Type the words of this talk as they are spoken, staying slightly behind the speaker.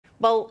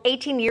Well,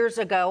 18 years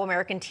ago,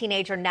 American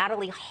teenager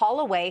Natalee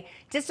Holloway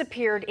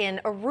disappeared in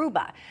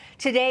Aruba.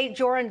 Today,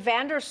 Joran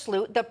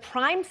Sloot, the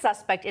prime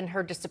suspect in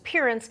her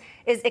disappearance,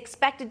 is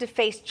expected to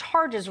face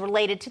charges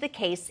related to the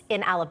case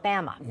in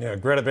Alabama. Yeah,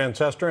 Greta Van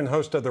Susteren,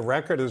 host of The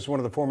Record, is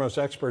one of the foremost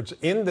experts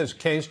in this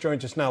case,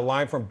 joins us now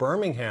live from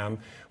Birmingham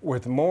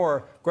with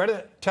more.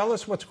 Greta, tell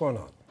us what's going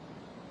on.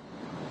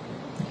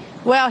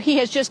 Well, he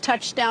has just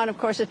touched down, of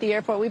course, at the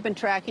airport. We've been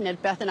tracking it,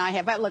 Beth and I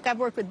have. Look, I've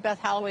worked with Beth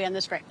Holloway on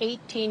this for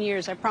 18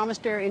 years. I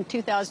promised her in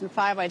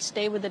 2005 I'd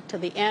stay with it to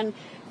the end.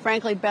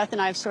 Frankly, Beth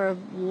and I have sort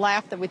of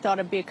laughed that we thought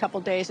it'd be a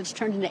couple days. It's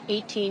turned into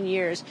 18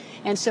 years.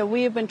 And so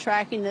we have been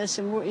tracking this,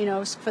 and, you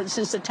know,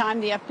 since the time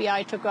the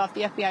FBI took off.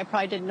 The FBI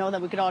probably didn't know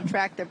that we could all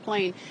track their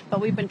plane, but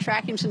we've been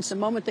tracking since the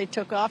moment they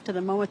took off to the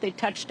moment they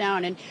touched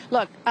down. And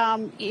look,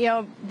 you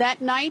know,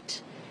 that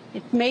night,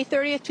 May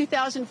 30th,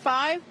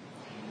 2005,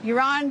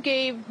 Joran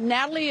gave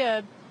Natalee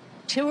a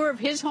tour of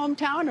his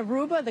hometown,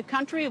 Aruba, the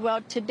country.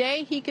 Well,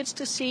 today he gets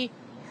to see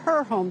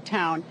her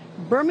hometown,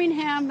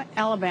 Birmingham,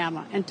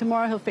 Alabama, and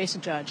tomorrow he'll face a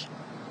judge.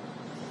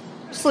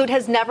 Sloot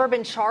has never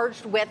been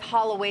charged with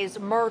Holloway's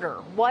murder.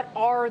 What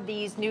are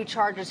these new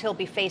charges he'll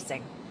be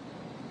facing?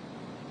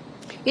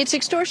 It's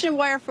extortion and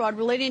wire fraud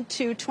relating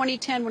to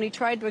 2010 when he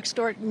tried to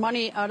extort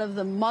money out of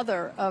the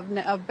mother of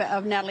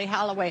Natalee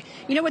Holloway.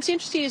 You know, what's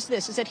interesting is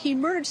this, is that he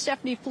murdered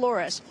Stephanie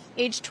Flores,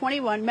 age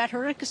 21, met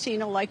her at a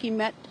casino like he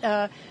met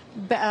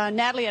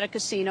Natalee at a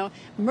casino,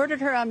 murdered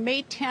her on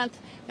May 10th,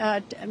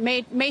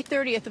 May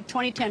 30th of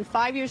 2010,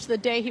 5 years to the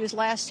day he was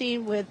last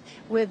seen with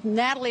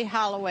Natalee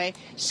Holloway.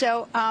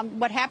 So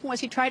what happened was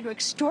he tried to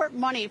extort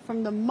money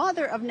from the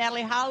mother of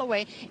Natalee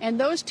Holloway, and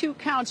those two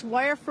counts,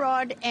 wire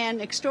fraud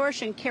and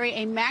extortion, carry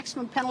a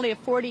maximum penalty of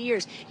 40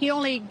 years. He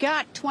only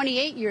got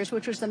 28 years,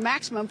 which was the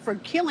maximum for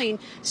killing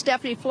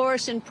Stephanie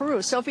Flores in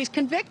Peru. So if he's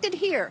convicted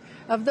here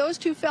of those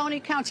two felony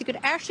counts, he could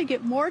actually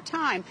get more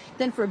time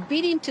than for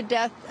beating to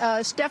death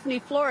Stephanie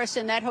Flores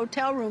in that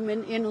hotel room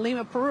in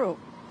Lima, Peru.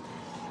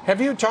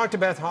 Have you talked to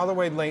Beth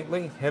Holloway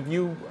lately? Have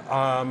you,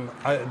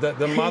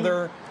 the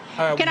mother?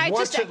 Can I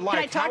what's it like?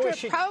 Can I talk to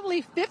her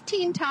probably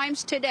 15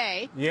 times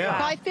today? Yeah.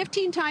 Probably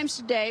 15 times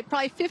today,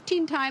 probably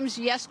 15 times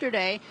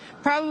yesterday,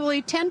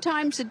 probably 10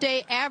 times a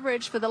day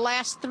average for the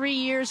last 3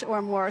 years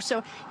or more.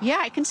 So, yeah,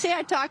 I can say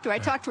I talk to her. I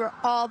talk to her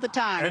all the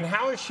time. And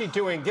how is she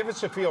doing? Give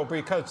us a feel,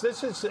 because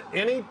this is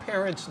any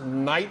parent's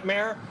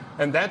nightmare,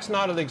 and that's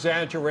not an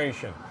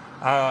exaggeration.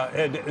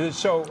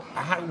 So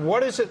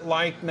what is it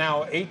like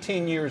now,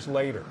 18 years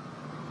later?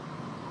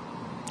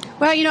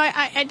 Well, you know,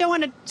 I don't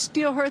want to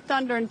steal her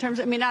thunder in terms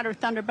of, I mean, not her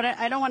thunder, but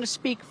I don't want to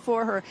speak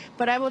for her.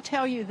 But I will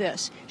tell you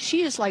this.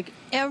 She is like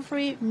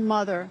every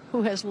mother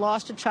who has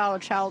lost a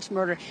child's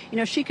murder. You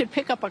know, she could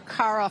pick up a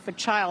car off a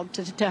child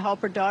to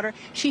help her daughter.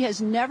 She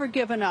has never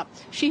given up.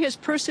 She has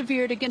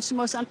persevered against the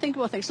most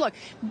unthinkable things. Look,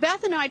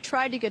 Beth and I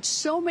tried to get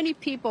so many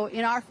people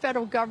in our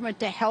federal government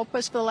to help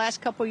us for the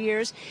last couple of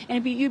years,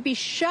 and you'd be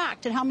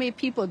shocked at how many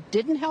people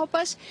didn't help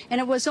us.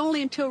 And it was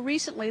only until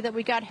recently that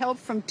we got help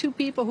from two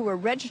people who were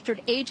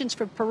registered agents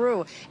for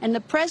Peru, and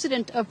the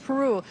president of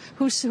Peru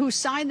who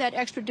signed that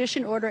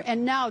extradition order,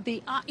 and now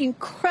the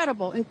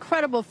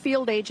incredible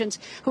field agents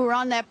who are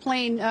on that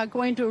plane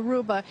going to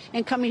Aruba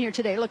and coming here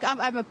today. Look,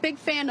 I'm a big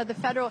fan of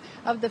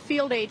the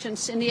field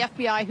agents in the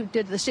FBI who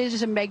did this. They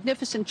did a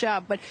magnificent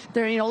job, but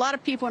there are, you know, a lot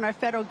of people in our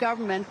federal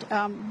government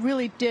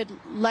really did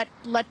let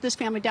this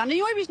family down. And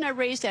the only reason I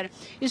raised that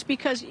is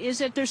because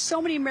that there's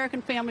so many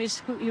American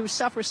families who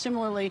suffer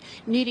similarly,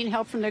 needing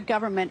help from their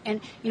government.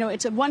 And, you know,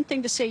 it's one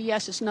thing to say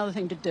yes, it's another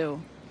thing to do.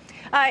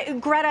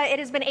 Greta, it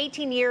has been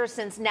 18 years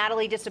since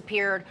Natalee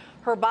disappeared.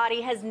 Her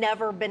body has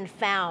never been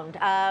found.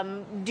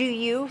 Do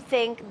you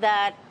think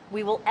that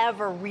we will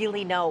ever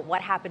really know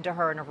what happened to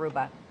her in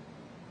Aruba?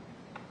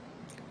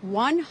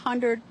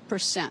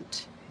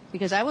 100%.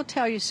 Because I will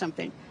tell you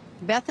something.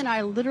 Beth and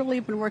I literally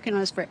have been working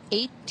on this for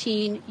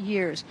 18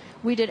 years.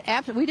 We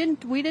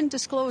didn't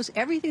disclose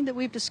everything that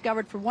we've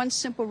discovered for one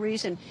simple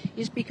reason,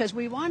 is because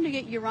we wanted to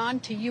get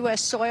Joran to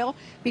U.S. soil,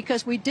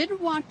 because we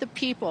didn't want the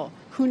people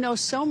who know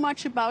so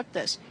much about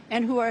this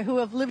and who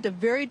have lived a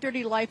very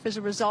dirty life as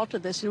a result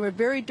of this, and were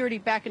very dirty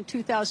back in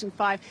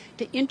 2005,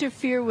 to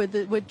interfere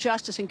with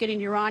justice and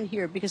getting Joran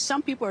here, because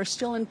some people are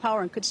still in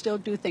power and could still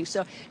do things.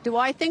 So, do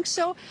I think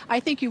so? I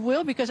think you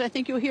will, because I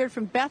think you'll hear it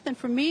from Beth and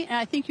from me, and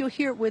I think you'll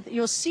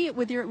see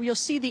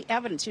the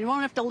evidence. You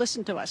won't have to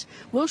listen to us.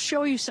 We'll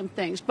show you some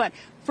things, but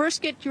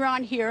first get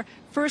Joran here.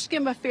 First,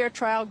 give him a fair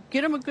trial,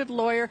 get him a good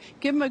lawyer,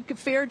 give him a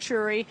fair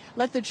jury,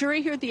 let the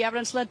jury hear the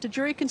evidence, let the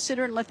jury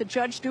consider it, and let the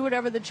judge do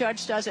whatever the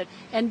judge does it,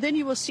 and then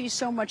you will see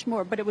so much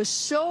more. But it was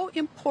so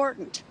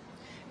important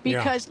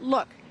because,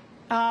 look,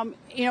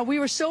 you know, we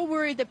were so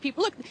worried that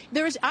people, look,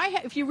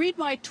 if you read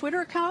my Twitter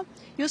account,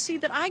 you'll see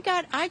that I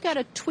got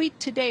a tweet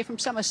today from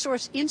a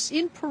source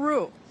in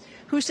Peru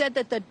who said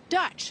that the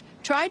Dutch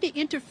tried to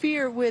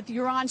interfere with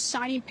Joran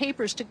signing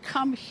papers to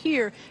come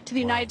here to the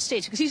United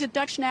States, because he's a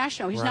Dutch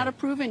national. He's not a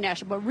proven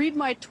national. But read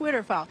my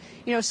Twitter file.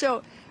 You know,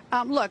 so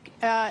Look,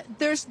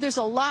 there's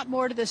a lot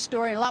more to this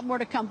story, and a lot more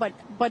to come. But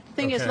the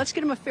thing is, let's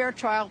get him a fair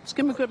trial. Let's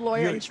give him a good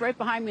lawyer. And he's right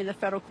behind me in the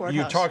federal courthouse.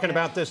 You talking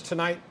about this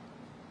tonight?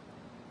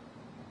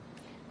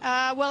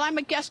 Well, I'm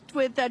a guest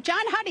with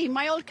John Huddy,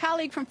 my old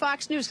colleague from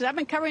Fox News, because I've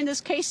been covering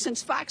this case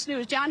since Fox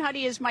News. John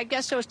Huddy is my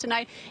guest host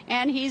tonight,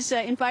 and he's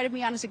invited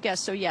me on as a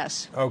guest, so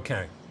yes.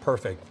 Okay,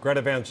 perfect.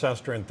 Greta Van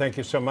Susteren, thank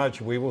you so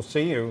much. We will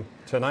see you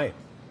tonight.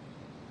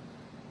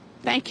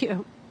 Thank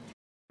you.